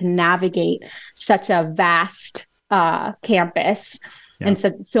maturity to navigate such a vast campus. Yeah.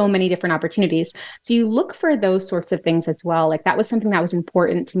 And so many different opportunities. So you look for those sorts of things as well. Like that was something that was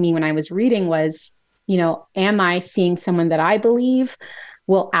important to me when I was reading was, am I seeing someone that I believe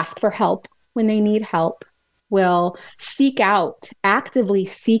will ask for help when they need help, will actively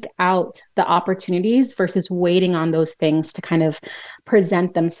seek out the opportunities versus waiting on those things to kind of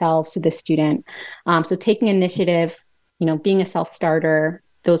present themselves to the student. So taking initiative, being a self-starter,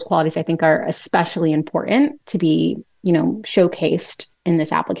 those qualities I think are especially important to be, showcased in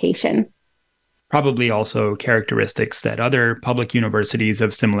this application. Probably also characteristics that other public universities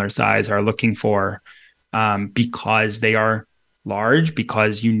of similar size are looking for because they are large,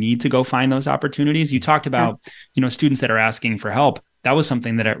 because you need to go find those opportunities. You talked about, students that are asking for help. That was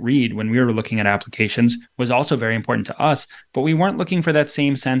something that at Reed, when we were looking at applications, was also very important to us, but we weren't looking for that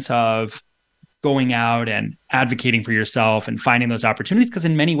same sense of going out and advocating for yourself and finding those opportunities, because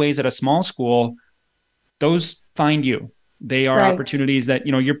in many ways at a small school, those find you. They are opportunities that,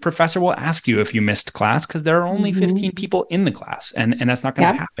 your professor will ask you if you missed class because there are only 15 people in the class. And that's not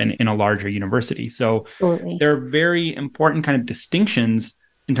going to happen in a larger university. So there are very important kind of distinctions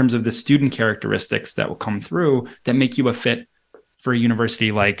in terms of the student characteristics that will come through that make you a fit for a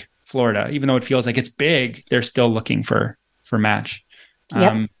university like Florida. Even though it feels like it's big, they're still looking for match.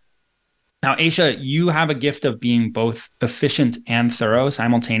 Now, Aysha, you have a gift of being both efficient and thorough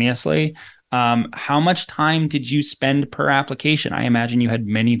simultaneously. How much time did you spend per application? I imagine you had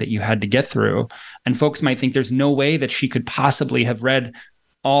many that you had to get through, and folks might think there's no way that she could possibly have read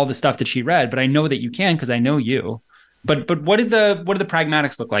all the stuff that she read, but I know that you can because I know you. But what did the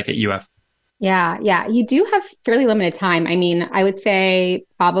pragmatics look like at UF? Yeah, you do have fairly limited time. I mean, I would say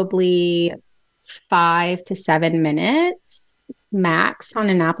probably 5 to 7 minutes max on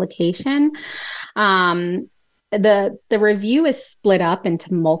an application. The review is split up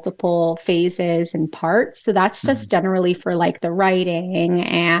into multiple phases and parts. So that's just generally for like the writing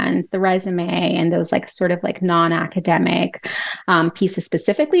and the resume and those like sort of like non-academic pieces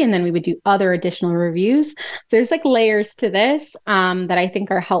specifically. And then we would do other additional reviews. So there's like layers to this that I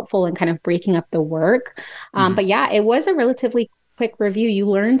think are helpful in kind of breaking up the work. But yeah, it was a relatively quick review. You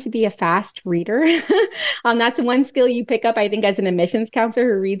learn to be a fast reader. That's one skill you pick up, I think, as an admissions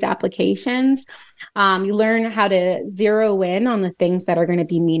counselor who reads applications. You learn how to zero in on the things that are going to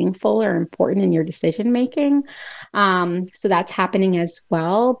be meaningful or important in your decision making. So that's happening as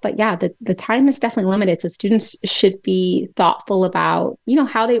well. But yeah, the time is definitely limited. So students should be thoughtful about,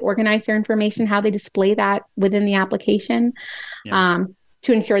 how they organize their information, how they display that within the application.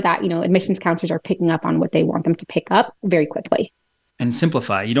 To ensure that, admissions counselors are picking up on what they want them to pick up very quickly. And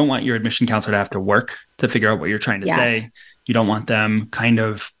simplify. You don't want your admission counselor to have to work to figure out what you're trying to say. You don't want them kind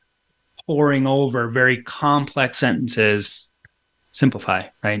of poring over very complex sentences. Simplify,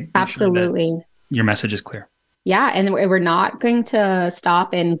 right? Absolutely. Sure your message is clear. Yeah. And we're not going to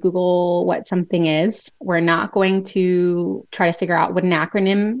stop and Google what something is. We're not going to try to figure out what an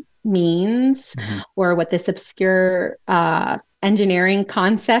acronym means or what this obscure engineering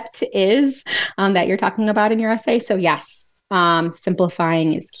concept is that you're talking about in your essay. So yes,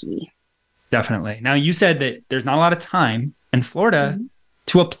 simplifying is key. Definitely. Now, you said that there's not a lot of time in Florida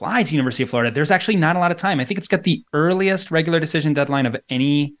to apply to University of Florida. There's actually not a lot of time. I think it's got the earliest regular decision deadline of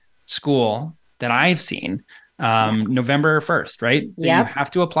any school that I've seen, November 1st, right? Yeah. You have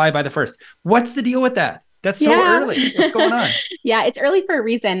to apply by the 1st. What's the deal with that? That's so early. What's going on? Yeah, it's early for a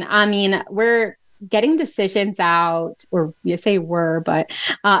reason. I mean, we're getting decisions out, or you say we're, but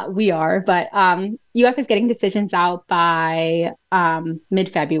we are, but UF is getting decisions out by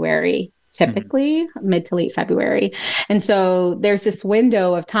mid-February, typically mid to late February. And so there's this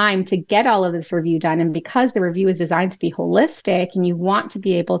window of time to get all of this review done. And because the review is designed to be holistic and you want to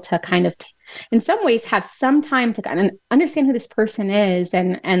be able to kind of in some ways have some time to kind of understand who this person is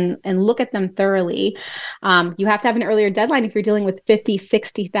and look at them thoroughly. You have to have an earlier deadline if you're dealing with 50,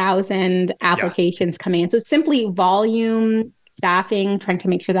 60,000 applications coming in. So it's simply volume, staffing, trying to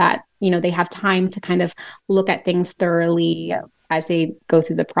make sure that, they have time to kind of look at things thoroughly as they go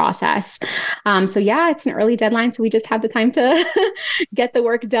through the process. So it's an early deadline. So we just have the time to get the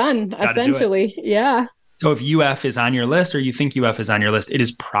work done, essentially. Yeah. So if UF is on your list, or you think UF is on your list, it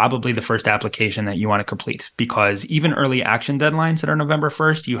is probably the first application that you want to complete, because even early action deadlines that are November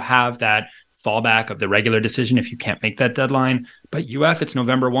 1st, you have that fallback of the regular decision if you can't make that deadline. But UF, it's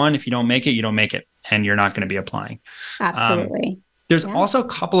November 1. If you don't make it, you don't make it, and you're not going to be applying. Absolutely. There's also a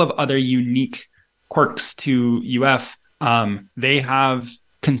couple of other unique quirks to UF. They have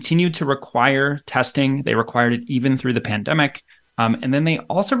continued to require testing. They required it even through the pandemic. And then they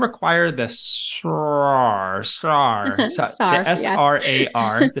also require the SRAR, the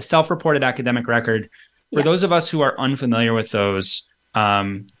SRAR, the self-reported academic record. For those of us who are unfamiliar with those,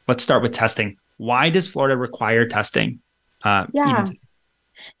 let's start with testing. Why does Florida require testing? That's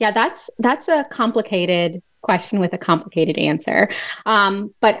a complicated question with a complicated answer.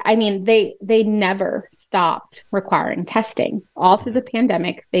 But I mean, they never stopped requiring testing. All through the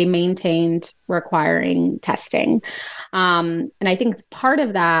pandemic, they maintained requiring testing. And I think part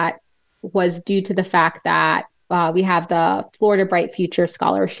of that was due to the fact that we have the Florida Bright Future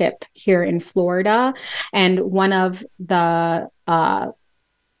Scholarship here in Florida. And one of the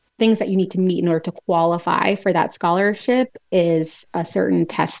things that you need to meet in order to qualify for that scholarship is a certain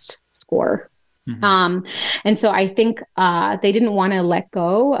test score. Mm-hmm. And so I think they didn't want to let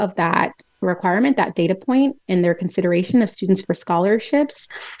go of that requirement, that data point in their consideration of students for scholarships.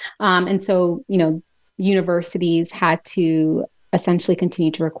 And so, universities had to essentially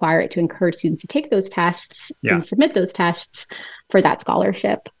continue to require it to encourage students to take those tests and submit those tests for that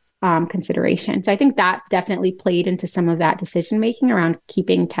scholarship consideration. So I think that definitely played into some of that decision making around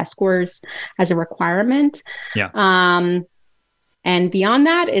keeping test scores as a requirement. And beyond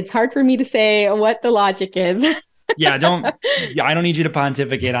that, it's hard for me to say what the logic is. I don't need you to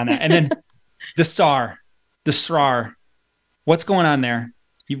pontificate on that. And then the SRAR, what's going on there?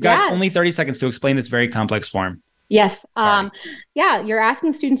 You've got only 30 seconds to explain this very complex form. Yes. You're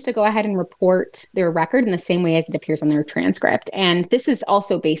asking students to go ahead and report their record in the same way as it appears on their transcript. And this is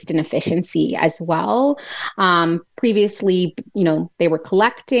also based in efficiency as well. Previously, they were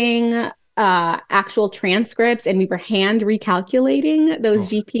collecting actual transcripts, and we were hand recalculating those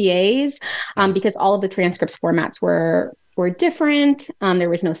GPAs because all of the transcripts formats were different. There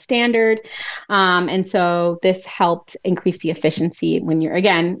was no standard. And so this helped increase the efficiency when you're,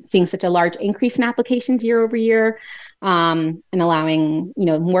 again, seeing such a large increase in applications year over year, and allowing,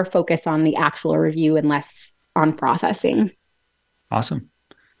 more focus on the actual review and less on processing. Awesome.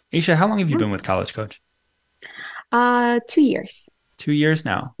 Aysha, how long have you been with College Coach? 2 years. 2 years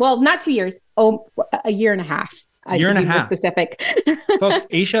now. Well, not 2 years. A year and a half. A year and a half. Specific. Folks,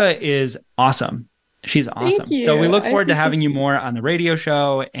 Aysha is awesome. She's awesome. So we look forward to having you more on the radio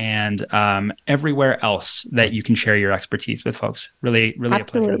show and everywhere else that you can share your expertise with folks. Really, really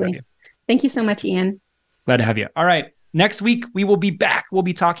Absolutely. A pleasure to have you. Thank you so much, Ian. Glad to have you. All right. Next week, we will be back. We'll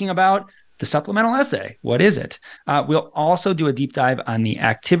be talking about the supplemental essay. What is it? We'll also do a deep dive on the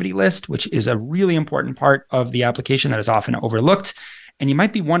activity list, which is a really important part of the application that is often overlooked. And you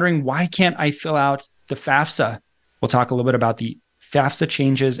might be wondering, why can't I fill out the FAFSA? We'll talk a little bit about the FAFSA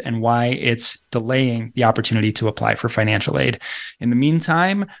changes and why it's delaying the opportunity to apply for financial aid. In the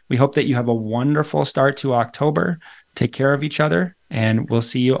meantime, we hope that you have a wonderful start to October. Take care of each other, and we'll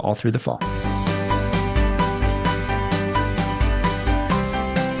see you all through the fall.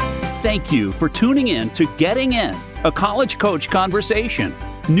 Thank you for tuning in to Getting In, a College Coach Conversation.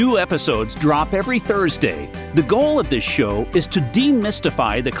 New episodes drop every Thursday. The goal of this show is to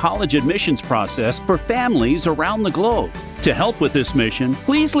demystify the college admissions process for families around the globe. To help with this mission,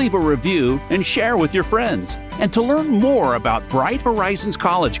 please leave a review and share with your friends. And to learn more about Bright Horizons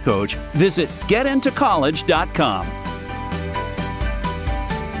College Coach, visit getintocollege.com.